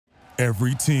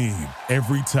Every team,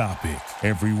 every topic,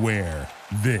 everywhere.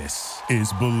 This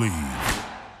is Believe.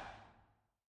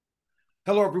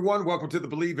 Hello, everyone. Welcome to the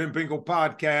Believe in Bingo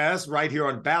podcast right here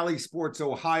on Bally Sports,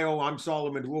 Ohio. I'm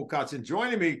Solomon Wilcots, and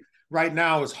joining me right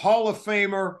now is Hall of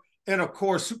Famer and, of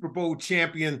course, Super Bowl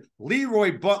champion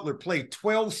LeRoy Butler. Played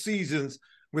 12 seasons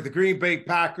with the Green Bay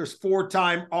Packers,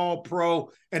 four-time All-Pro,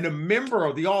 and a member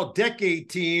of the All-Decade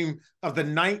team of the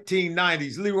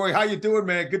 1990s. LeRoy, how you doing,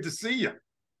 man? Good to see you.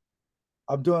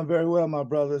 I'm doing very well, my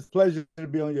brother. It's a pleasure to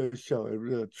be on your show.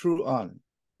 It's a true honor.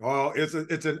 Well, it's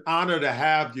an honor to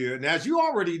have you. And as you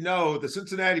already know, the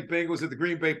Cincinnati Bengals and the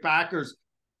Green Bay Packers,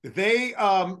 they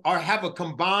have a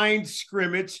combined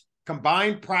scrimmage,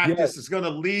 combined practice. Yes. Is going to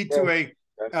lead to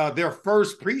their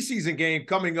first preseason game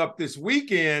coming up this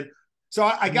weekend. So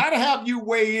I got to have you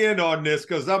weigh in on this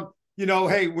because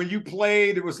hey, when you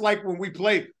played, it was like when we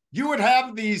played, you would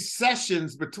have these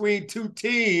sessions between two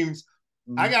teams.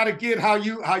 Mm-hmm. I got to get how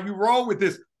you roll with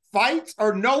this. Fights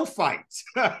or no fights?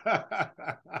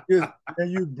 And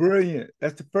you're brilliant.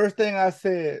 That's the first thing I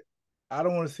said. I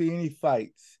don't want to see any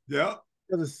fights. Yeah.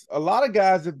 Because a lot of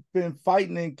guys have been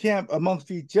fighting in camp amongst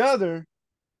each other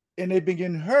and they've been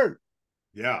getting hurt.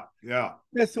 Yeah.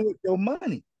 Messing with your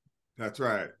money. That's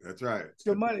right. It's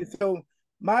your money. So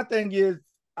my thing is,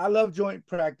 I love joint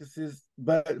practices,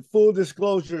 but full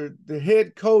disclosure, the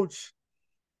head coach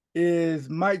is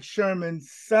Mike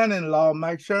Sherman's son-in-law.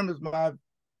 Mike Sherman's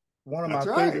one of my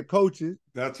favorite coaches.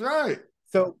 That's right.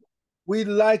 So we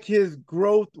like his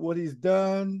growth, what he's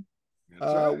done.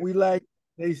 We like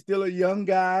he's still a young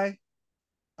guy.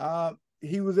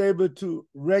 He was able to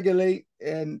regulate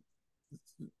and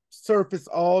surface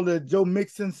all the Joe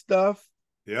Mixon stuff.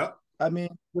 Yeah. I mean,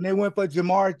 when they went for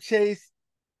Jamar Chase,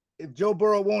 if Joe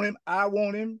Burrow want him, I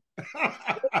want him.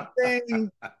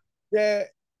 Everything that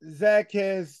Zach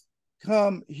has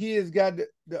come, he has got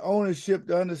the ownership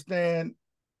to understand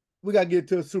we got to get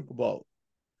to a Super Bowl.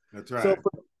 That's right. So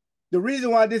the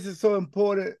reason why this is so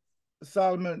important,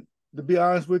 Solomon, to be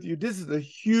honest with you, this is a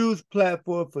huge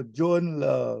platform for Jordan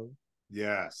Love.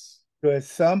 Yes. So at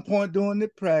some point during the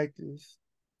practice,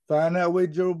 find out where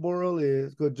Joe Burrow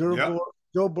is. Because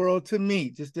Joe Burrow, to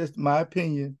me, just my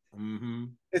opinion,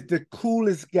 is the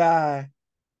coolest guy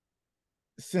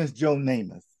since Joe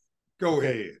Namath. Go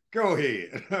ahead.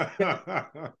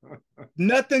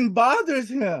 Nothing bothers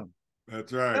him.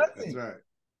 That's right. Nothing. That's right.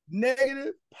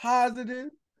 Negative, positive,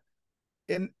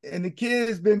 and the kid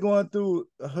has been going through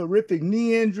a horrific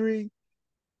knee injury,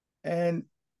 and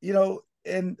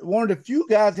and one of the few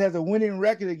guys has a winning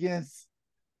record against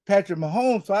Patrick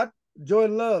Mahomes. So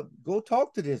Jordan Love, go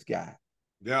talk to this guy.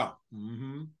 Yeah.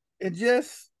 And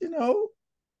just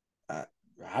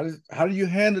how do you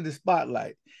handle the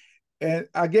spotlight? And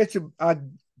I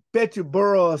bet you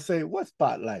Burrow will say, "What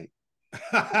spotlight?"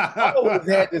 I always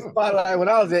had the spotlight when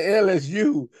I was at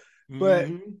LSU, but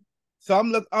so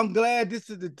I'm glad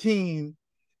this is the team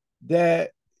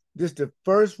that this is the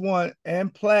first one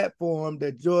and platform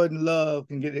that Jordan Love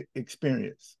can get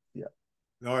experience. Yeah.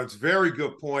 No, it's a very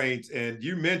good point. And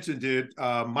you mentioned it.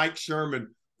 Mike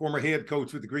Sherman, former head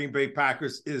coach with the Green Bay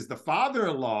Packers, is the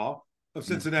father-in-law of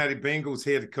Cincinnati Bengals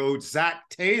head coach Zach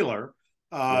Taylor.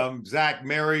 Zach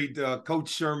married Coach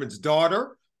Sherman's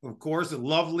daughter. Of course, a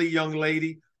lovely young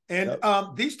lady. And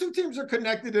these two teams are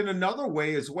connected in another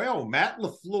way as well. Matt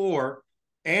LaFleur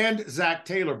and Zach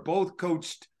Taylor both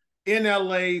coached in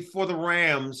LA for the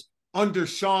Rams under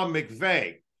Sean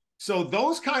McVay. So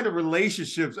those kind of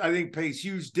relationships, I think, pays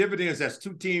huge dividends as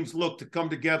two teams look to come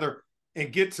together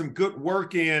and get some good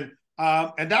work in.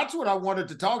 And that's what I wanted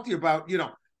to talk to you about.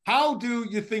 How do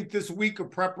you think this week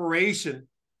of preparation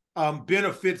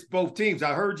benefits both teams?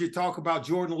 I heard you talk about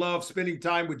Jordan Love spending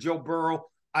time with Joe Burrow.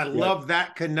 I love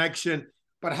that connection.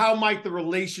 But how might the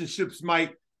relationships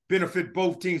benefit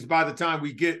both teams by the time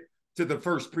we get to the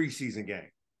first preseason game?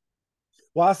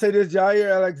 Well, I say this,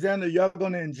 Jair Alexander, y'all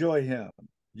going to enjoy him.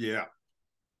 Yeah.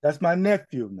 That's my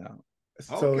nephew now.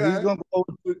 So he's going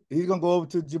to go over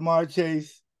to Jamar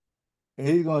Chase, and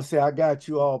he's going to say, "I got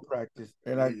you all practice."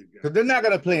 And because they're not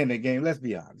going to play in the game, let's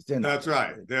be honest. That's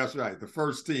right. The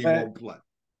first team won't play.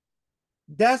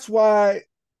 That's why,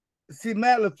 see,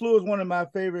 Matt LaFleur is one of my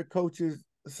favorite coaches,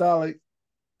 solid,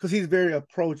 because he's very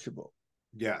approachable.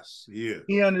 Yes, he is.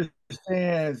 He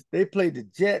understands. They played the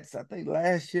Jets, I think,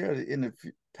 last year in the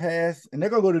past, and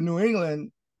they're going to go to New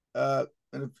England in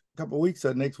a couple of weeks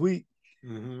or next week.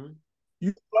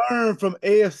 You learn from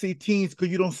AFC teams because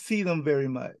you don't see them very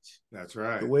much. That's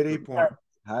right. The way they practice,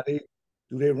 how do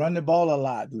they run the ball a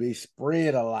lot? Do they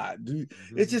spread a lot?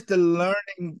 It's just the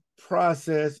learning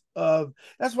process of.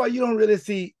 That's why you don't really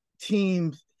see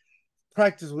teams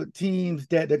practice with teams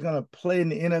that they're going to play in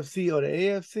the NFC or the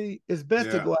AFC, it's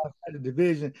best to go outside the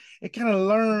division and kind of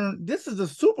learn. This is a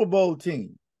Super Bowl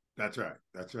team. That's right.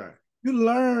 That's right. You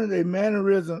learn their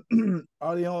mannerism,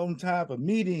 are they on time for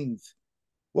meetings,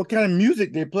 what kind of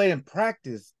music they play in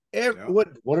practice, what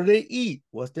do they eat,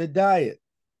 what's their diet,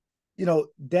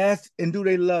 and do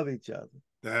they love each other?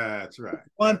 That's right.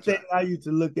 One thing I used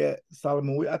to look at,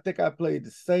 Solomon, I think I played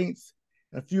the Saints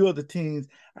and a few other teams.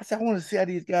 I said, I want to see how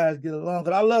these guys get along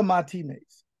because I love my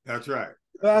teammates. That's right.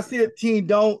 If I see a team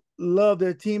don't love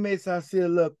their teammates, I see a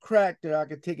little crack that I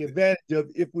can take advantage of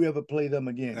if we ever play them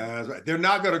again. That's right. They're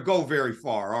not going to go very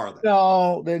far, are they?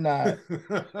 No, they're not.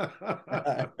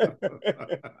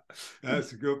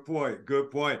 That's a good point.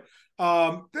 Good point.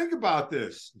 Think about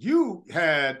this. You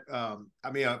had, a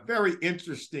very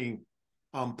interesting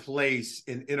place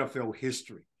in NFL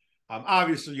history.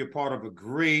 Obviously, you're part of a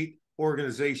great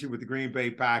organization with the Green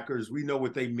Bay Packers. We know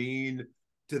what they mean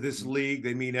to this league.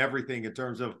 They mean everything in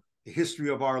terms of the history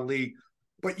of our league.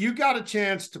 But you got a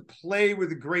chance to play with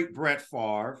the great Brett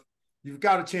Favre. You've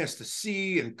got a chance to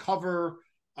see and cover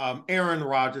Aaron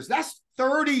Rodgers. That's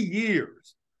 30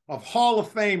 years of Hall of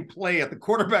Fame play at the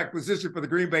quarterback position for the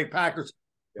Green Bay Packers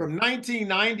from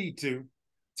 1992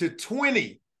 to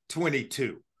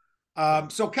 2022.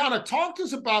 So kind of talk to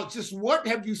us about just what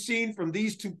have you seen from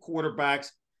these two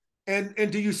quarterbacks, and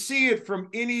do you see it from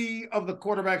any of the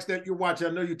quarterbacks that you're watching?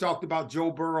 I know you talked about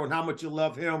Joe Burrow and how much you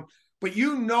love him, but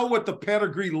you know what the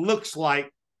pedigree looks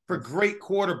like for great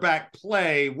quarterback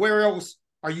play. Where else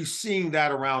are you seeing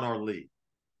that around our league?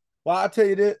 Well, I'll tell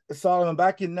you this, Solomon,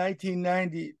 back in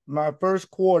 1990, my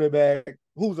first quarterback,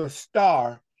 who's a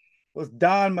star, was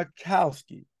Don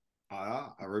Majkowski. I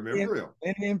remember him.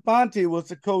 And Infante was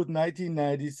the coach in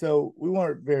 1990, so we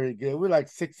weren't very good. We were like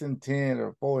 6-10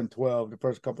 or 4-12 the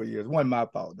first couple of years. It wasn't my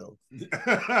fault, though.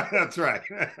 That's right.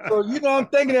 So, I'm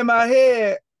thinking in my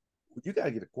head, you got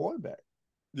to get a quarterback.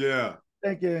 Yeah.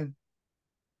 Thinking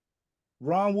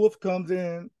Ron Wolf comes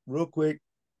in real quick.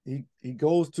 He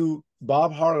goes to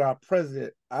Bob Hartley, our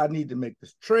president. I need to make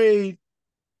this trade.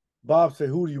 Bob said,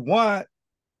 who do you want?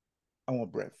 I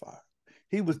want Brett Favre.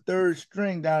 He was third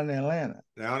string down in Atlanta.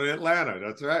 Down in Atlanta,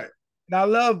 that's right. And I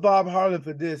love Bob Hartley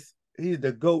for this. He's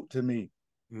the GOAT to me.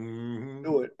 Mm-hmm.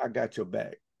 Do it, I got your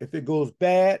back. If it goes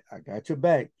bad, I got your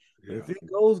back. Yeah. If it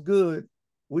goes good,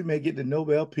 we may get the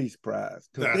Nobel Peace Prize.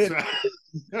 That's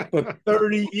right. For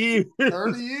 30 years.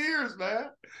 30 years,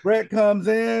 man. Brett comes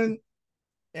in,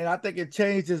 and I think it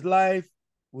changed his life.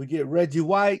 We get Reggie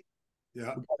White.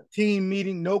 Yeah. We got a team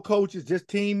meeting, no coaches, just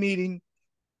team meeting.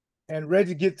 And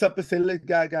Reggie gets up and says, look,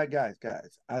 guys,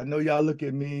 I know y'all look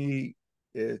at me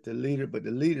as the leader, but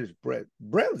the leader's Brett.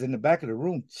 Brett was in the back of the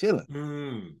room chilling.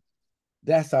 Mm.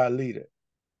 That's our leader.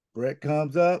 Brett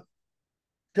comes up.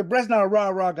 Because Brett's not a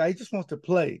rah-rah guy. He just wants to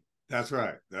play. That's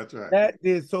right. That's right. That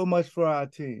did so much for our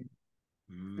team.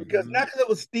 Mm-hmm. Because not because it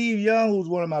was Steve Young, who's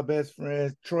one of my best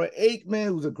friends, Troy Aikman,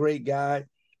 who's a great guy.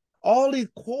 All these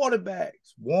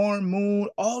quarterbacks, Warren Moon,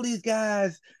 all these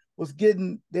guys was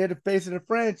getting there to face of the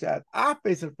franchise. Our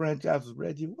face of the franchise was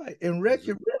Reggie White. And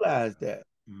Reggie realized that.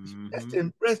 Mm-hmm.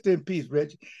 Rest in peace,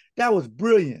 Reggie. That was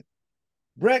brilliant.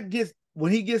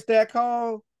 When he gets that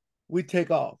call, we take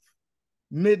off.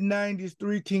 Mid-90s,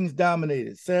 3 teams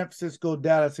dominated: San Francisco,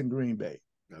 Dallas, and Green Bay.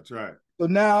 That's right. So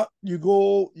now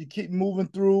you keep moving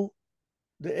through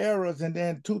the eras, and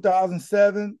then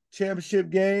 2007 championship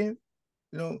game,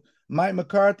 Mike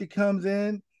McCarthy comes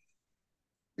in,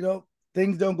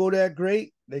 things don't go that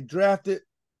great. They drafted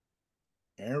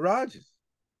Aaron Rodgers.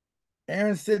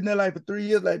 Aaron's sitting there like for 3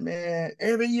 years, like, man,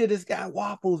 every year this guy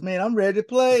waffles, man. I'm ready to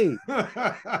play.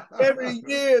 Every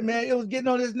year, man, it was getting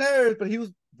on his nerves, but he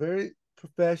was very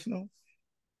professional.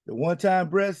 The one time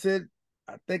Brett said,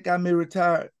 I think I may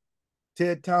retire.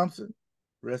 Ted Thompson,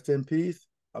 rest in peace.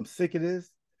 I'm sick of this.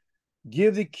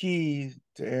 Give the keys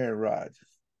to Aaron Rodgers.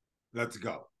 Let's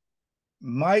go.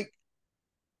 Mike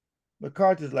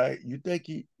McCarthy's like, you think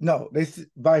they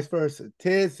vice versa.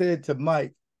 Ted said to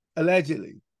Mike,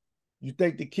 allegedly, you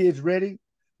think the kid's ready?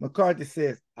 McCarthy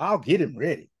says, I'll get him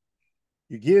ready.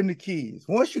 You give him the keys.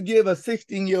 Once you give a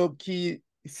 16-year-old kid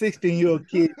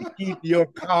the keys to your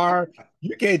car,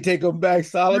 you can't take them back,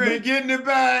 Solomon. You ain't getting it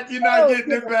back. You're not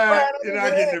getting it back. You're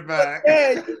not getting it back.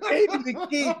 Yeah, you gave me the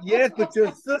key. Yes, but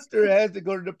your sister has to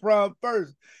go to the prom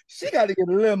first. She got to get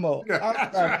a limo.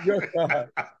 I'm driving your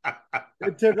car.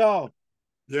 It took off.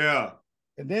 Yeah.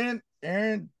 And then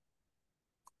Aaron,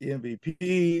 the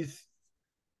MVPs,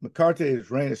 McCarthy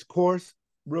has ran his course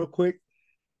real quick.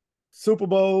 Super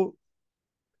Bowl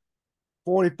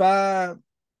 45,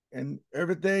 and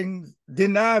everything.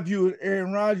 Then now, if you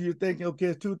Aaron Rodgers, you're thinking, okay,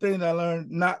 it's two things I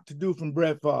learned not to do from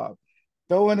Brett Favre: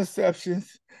 throw interceptions.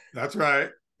 That's right.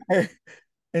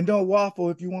 And don't waffle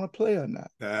if you want to play or not.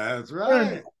 That's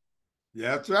right.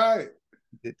 That's right.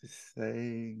 Did the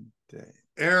same thing.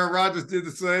 Aaron Rodgers did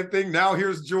the same thing. Now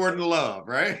here's Jordan Love,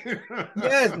 right?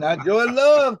 Yes, now Jordan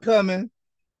Love coming,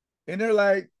 and they're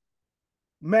like,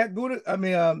 Matt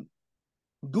Gutekunst,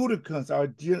 our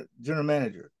general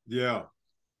manager. Yeah.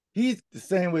 He's the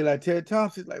same way like Ted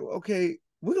Thompson's like, well, okay,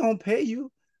 we're going to pay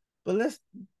you, but let's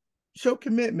show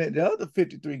commitment. The other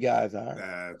 53 guys are.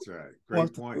 That's right.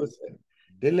 Great point.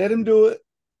 They let him do it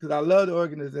because I love the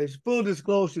organization. Full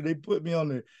disclosure, they put me on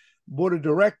the board of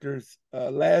directors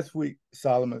last week,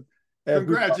 Solomon.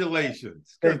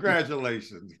 Congratulations.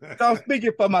 Congratulations. So I'm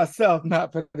speaking for myself,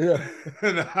 not for them.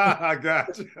 I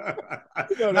got you.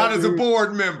 Not as a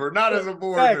board member. Not as a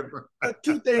board member.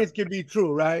 Two things can be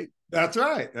true, right? That's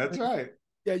right. That's right.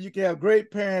 Yeah, you can have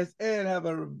great parents and have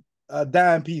a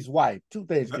dime piece wife. Two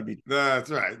things can be true.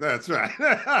 That's right. That's right.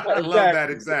 I love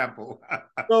that example.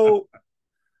 So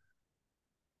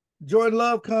Jordan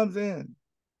Love comes in,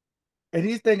 and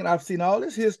he's thinking, I've seen all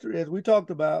this history, as we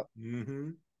talked about.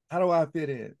 Mm-hmm. How do I fit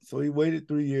in? So he waited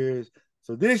 3 years.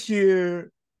 So this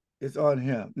year, it's on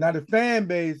him. Now, the fan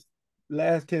base,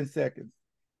 last 10 seconds,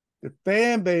 the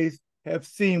fan base have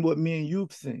seen what me and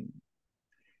you've seen.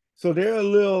 So they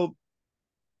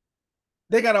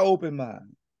got an open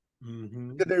mind.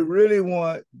 Mm-hmm. Because they really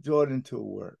want Jordan to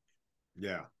work.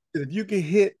 Yeah. If you can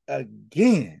hit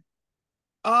again,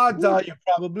 odds are you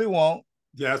probably won't.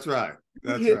 That's right.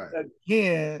 That's hit right.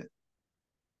 Again,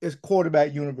 it's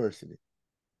quarterback university.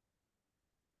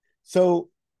 So,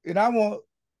 and I want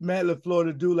Matt LaFleur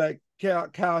to do like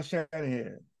Kyle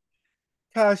Shanahan.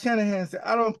 Kyle Shanahan said,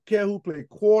 I don't care who play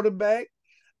quarterback.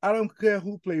 I don't care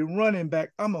who play running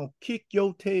back. I'm going to kick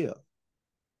your tail.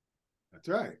 That's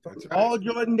right. That's right. All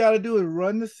Jordan got to do is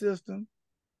run the system,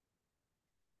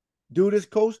 do this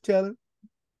coach tell him,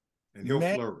 and he'll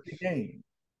flourish. The game.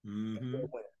 Mm-hmm.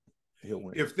 He'll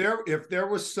win. If there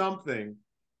was something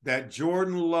that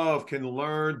Jordan Love can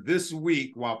learn this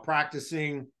week while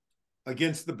practicing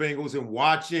against the Bengals and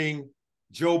watching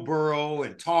Joe Burrow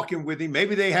and talking with him,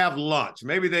 maybe they have lunch,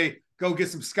 maybe they go get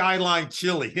some Skyline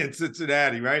chili in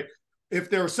Cincinnati, right? If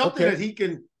there was something that he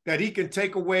can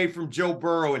take away from Joe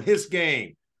Burrow in his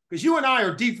game, because you and I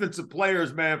are defensive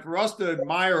players, man. For us to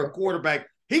admire a quarterback,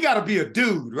 he got to be a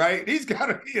dude, right? He's got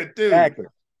to be a dude. Exactly.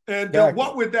 And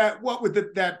what would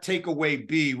that takeaway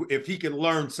be if he can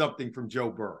learn something from Joe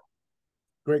Burrow?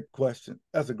 Great question.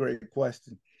 That's a great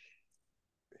question.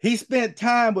 He spent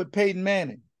time with Peyton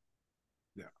Manning.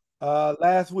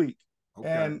 Last week. Okay.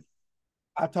 And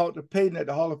I talked to Peyton at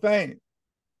the Hall of Fame.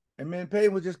 And man,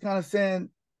 Peyton was just kind of saying,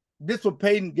 this is what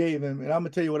Peyton gave him, and I'm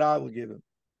going to tell you what I would give him,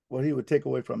 what he would take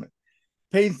away from it.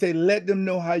 Peyton said, let them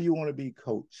know how you want to be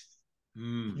coached.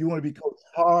 You want to be coached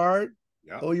hard,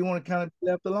 or you want to kind of be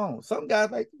left alone. Some guys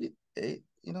like,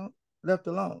 left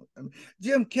alone. I mean,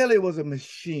 Jim Kelly was a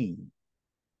machine.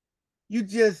 You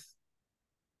just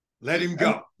let him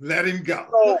go. Let him go.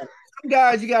 So, some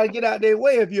guys, you got to get out their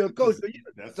way if you're a coach. So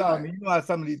That's right. You know how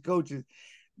some of these coaches,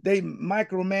 they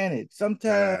micromanage.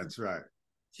 Sometimes that's right.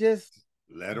 Just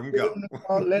let them go.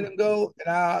 Let them go.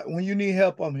 And when you need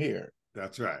help, I'm here.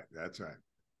 That's right. That's right.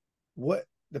 What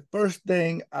the first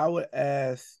thing I would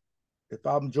ask if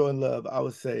I'm Jordan Love, I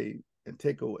would say and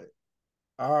take away,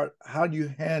 how do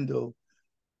you handle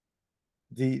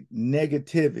the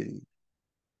negativity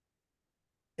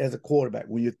as a quarterback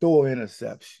when you throw an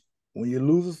interception, when you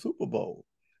lose a Super Bowl,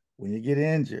 when you get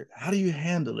injured? How do you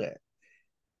handle that?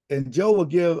 And Joe will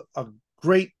give a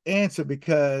great answer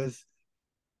because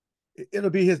it'll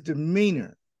be his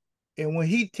demeanor. And when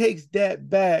he takes that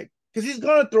back, because he's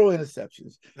going to throw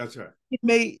interceptions. That's right. He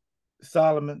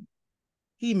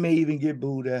may even get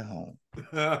booed at home.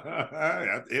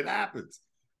 It happens.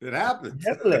 It happens.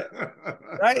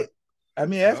 Right? I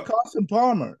mean, that's Carson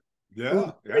Palmer.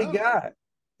 Yeah. Great guy.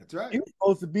 That's right. He was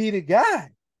supposed to be the guy.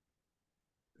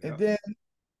 And then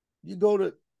you go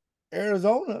to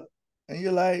Arizona and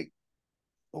you're like,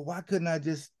 well, why couldn't I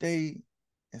just stay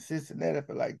in Cincinnati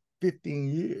for like 15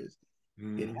 years?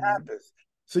 It happens.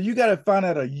 So you got to find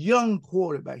out a young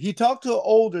quarterback. He talked to an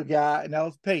older guy, and that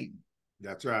was Peyton.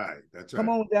 That's right. That's right. Come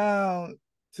on down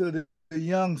to the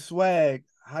young swag.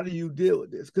 How do you deal with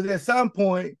this? Because at some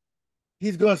point,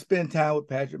 he's going to spend time with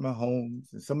Patrick Mahomes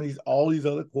and all these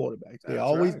other quarterbacks. They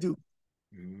always do.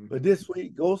 But this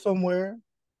week, go somewhere,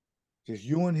 just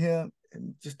you and him,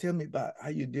 and just tell me about how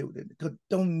you deal with it. Because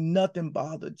don't nothing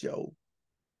bother Joe.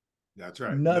 That's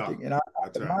right. Nothing. No, and I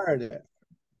admire that.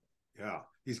 Yeah.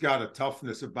 He's got a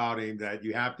toughness about him that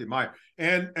you have to admire.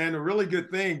 And a really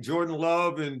good thing, Jordan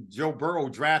Love and Joe Burrow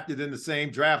drafted in the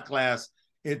same draft class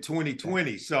in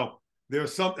 2020. So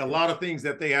there's a lot of things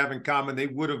that they have in common. They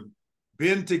would have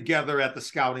been together at the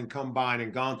scouting combine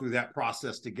and gone through that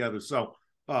process together. So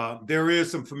there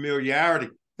is some familiarity.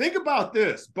 Think about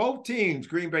this. Both teams,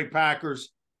 Green Bay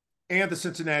Packers and the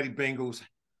Cincinnati Bengals,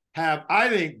 have, I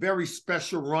think, very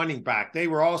special running back. They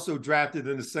were also drafted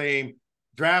in the same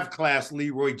draft class,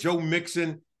 LeRoy. Joe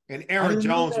Mixon and Aaron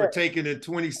Jones were taken in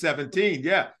 2017.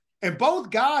 Yeah. And both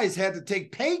guys had to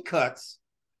take pay cuts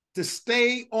to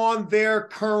stay on their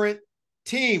current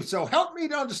team. So help me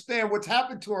to understand what's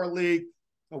happened to our league.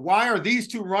 Why are these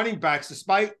two running backs,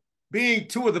 despite being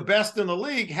two of the best in the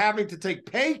league, having to take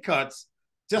pay cuts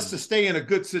just to stay in a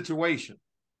good situation?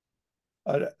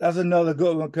 That's another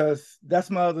good one because that's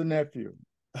my other nephew.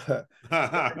 We're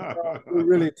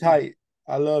really tight.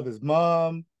 I love his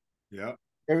mom. Yeah.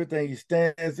 Everything he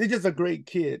stands. He's just a great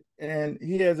kid. And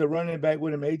he has a running back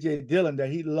with him, A.J. Dillon,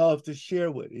 that he loves to share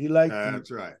with. He likes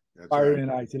That's right. That's fire right.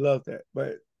 and ice. He loves that.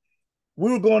 But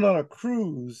we were going on a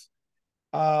cruise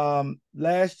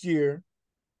last year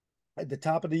at the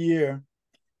top of the year,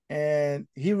 and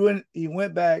he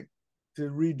went back to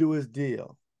redo his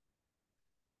deal.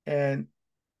 And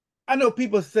I know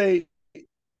people say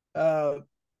guys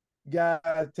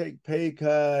take pay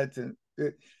cuts,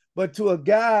 but to a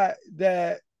guy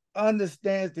that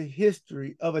understands the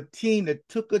history of a team that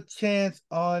took a chance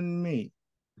on me,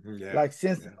 like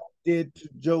Cincinnati did to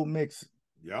Joe Mixon.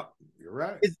 Yep, you're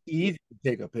right. It's easy to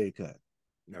take a pay cut.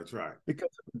 That's right. Because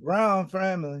the Brown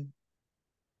family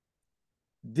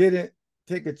didn't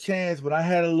take a chance when I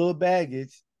had a little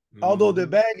baggage. Although the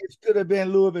baggage could have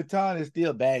been Louis Vuitton, it's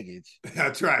still baggage.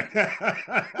 That's right.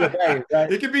 Baggage,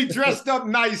 right? It can be dressed up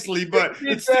nicely, but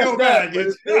it's still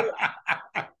baggage.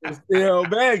 It's still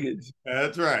baggage.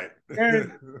 That's right.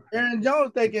 Aaron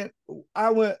Jones thinking,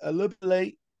 I went a little bit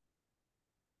late.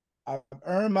 I've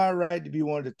earned my right to be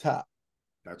one of the top.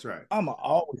 That's right. I'm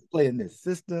always playing this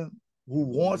system who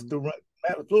wants to run.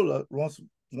 Matt LaFleur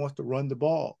wants to run the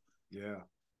ball. Yeah.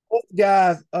 Both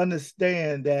guys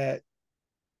understand that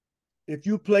if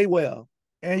you play well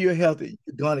and you're healthy,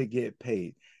 you're gonna get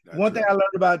paid. That's one thing I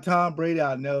learned about Tom Brady,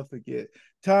 I'll never forget.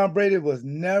 Tom Brady was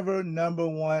never number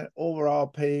one overall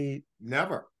paid.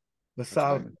 Never. But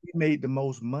Solomon, he made the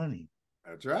most money.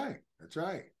 That's right. That's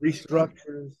right.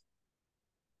 Restructures,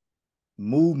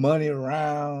 move money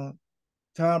around.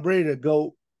 Tom Brady to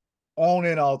go on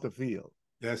and off the field.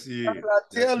 Yes, he is. I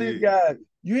tell these guys,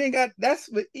 you ain't got, that's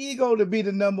the ego to be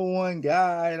the number one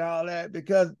guy and all that,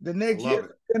 because the next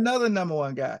year, another number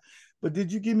one guy. But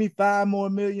did you give me $5 more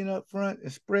million up front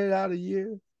and spread it out a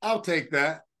year? I'll take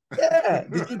that. Yeah.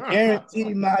 Did you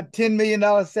guarantee my $10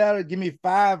 million salary? Give me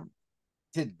 $5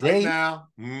 today. Right now.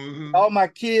 All my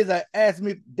kids are asking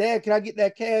me, Dad, can I get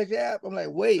that cash app? I'm like,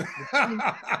 wait.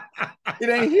 It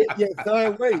ain't hit yet,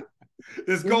 son. Wait.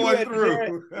 It's going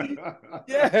through.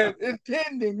 Yeah, it's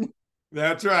pending.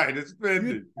 That's right. It's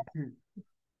pending.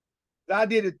 I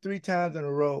did it 3 times in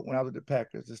a row when I was with the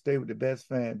Packers to stay with the best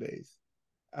fan base.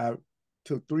 I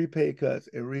took 3 pay cuts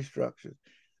and restructured.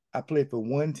 I played for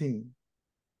one team.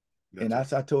 And I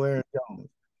told Aaron Jones,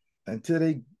 until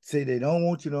they say they don't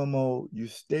want you no more, you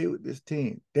stay with this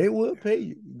team. They will pay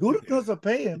you. Gutekunst will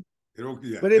pay him.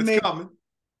 But it's coming.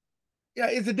 Yeah,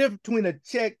 it's a difference between a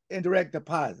check and direct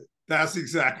deposit. That's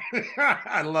exactly.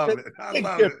 I love it. I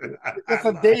love it. Just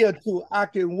a day or two, I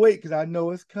can wait because I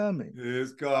know it's coming.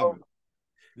 It's coming.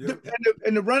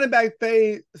 And the running back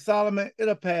phase, Solomon,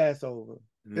 it'll pass over.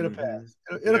 It'll pass.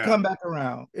 It'll come back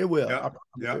around. It will.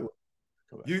 Yeah.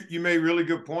 You made a really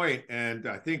good point, and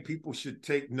I think people should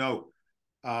take note.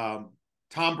 Tom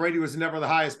Brady was never the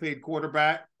highest paid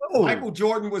quarterback. Oh. Michael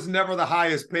Jordan was never the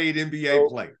highest paid NBA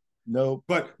player. No,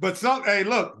 but hey,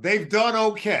 look, they've done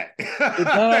okay. They've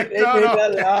done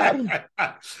okay.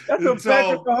 That's what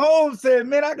Patrick Mahomes said.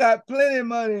 Man, I got plenty of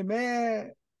money,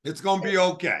 man. It's gonna be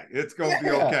okay. It's gonna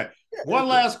be okay. One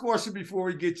last question before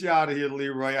we get you out of here,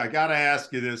 LeRoy. I gotta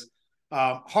ask you this: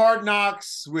 Hard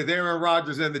Knocks with Aaron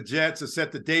Rodgers and the Jets are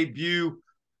set to debut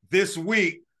this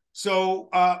week. So,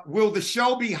 will the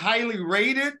show be highly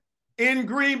rated in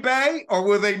Green Bay, or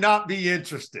will they not be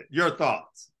interested? Your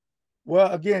thoughts?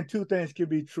 Well, again, 2 things can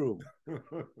be true.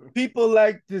 People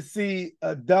like to see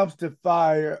a dumpster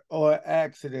fire or an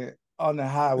accident on the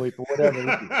highway for whatever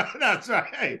reason. That's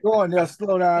right. Go on, they'll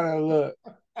slow down and look.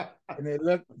 And they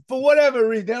look, for whatever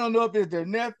reason, they don't know if it's their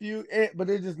nephew, but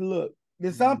they just look.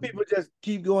 Then some people just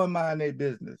keep going mind their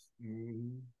business.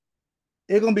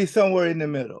 It's going to be somewhere in the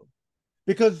middle.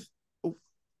 Because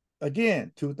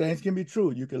again, two things can be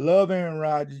true. You can love Aaron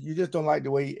Rodgers. You just don't like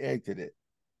the way he exited.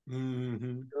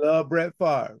 Mm-hmm. You love Brett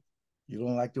Favre. You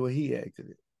don't like the way he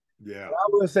exited. Yeah. But I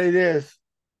will say this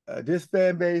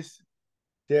fan base,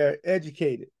 they're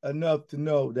educated enough to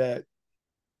know that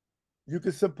you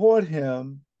can support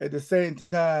him at the same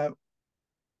time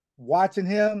watching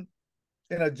him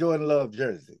in a Jordan Love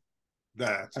jersey.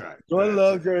 That's right. Jordan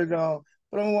Love jersey on,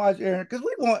 but don't watch Aaron because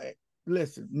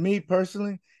listen, me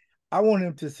personally, I want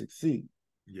him to succeed.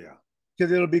 Yeah.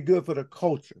 Because it'll be good for the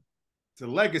culture. It's a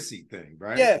legacy thing,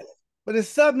 right? Yeah. But there's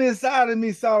something inside of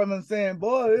me, Solomon, saying,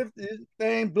 boy, if this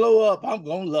thing blow up, I'm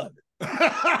going to love it.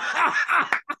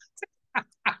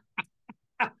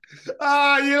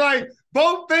 You're like,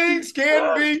 both things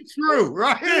can be true,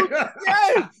 right?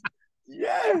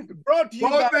 Yes. Brought to you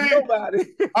by nobody.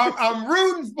 I'm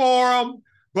rooting for them,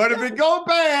 but if it go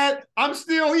bad, I'm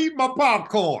still eating my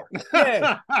popcorn.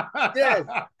 Yes.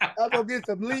 I'm going to get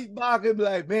some leaf bark and be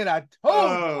like, man, I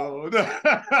told you.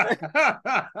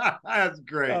 That's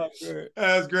great.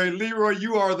 That's great. LeRoy,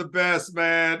 you are the best,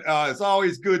 man. It's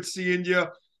always good seeing you.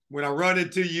 When I run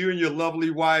into you and your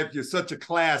lovely wife, you're such a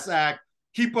class act.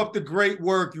 Keep up the great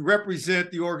work. You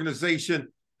represent the organization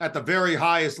at the very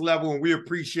highest level, and we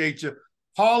appreciate you.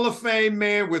 Hall of Fame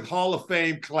man with Hall of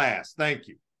Fame class. Thank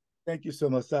you. Thank you so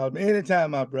much, Solomon.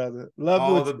 Anytime, my brother. Love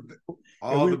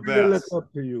all you. The best. We look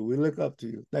up to you. We look up to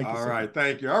you. Thank you. All right.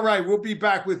 Thank you. All right. We'll be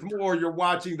back with more. You're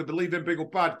watching the Believe in Bengal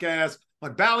podcast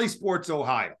on Valley Sports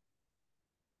Ohio.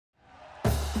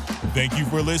 Thank you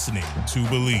for listening to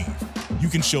Believe. You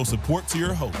can show support to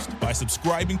your host by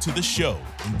subscribing to the show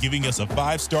and giving us a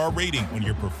 5-star rating on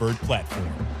your preferred platform.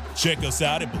 Check us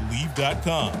out at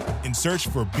Believe.com and search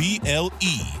for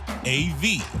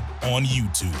BLEAV on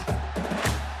YouTube.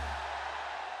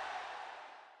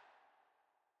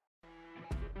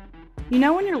 You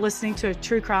know when you're listening to a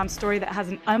true crime story that has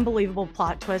an unbelievable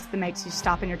plot twist that makes you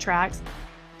stop in your tracks?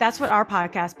 That's what our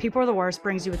podcast, People Are the Worst,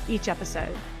 brings you with each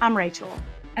episode. I'm Rachel.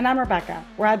 And I'm Rebecca.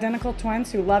 We're identical twins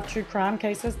who love true crime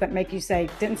cases that make you say,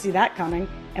 didn't see that coming,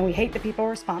 and we hate the people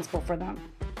responsible for them.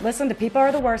 Listen to People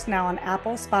Are the Worst now on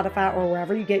Apple, Spotify, or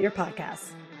wherever you get your podcasts.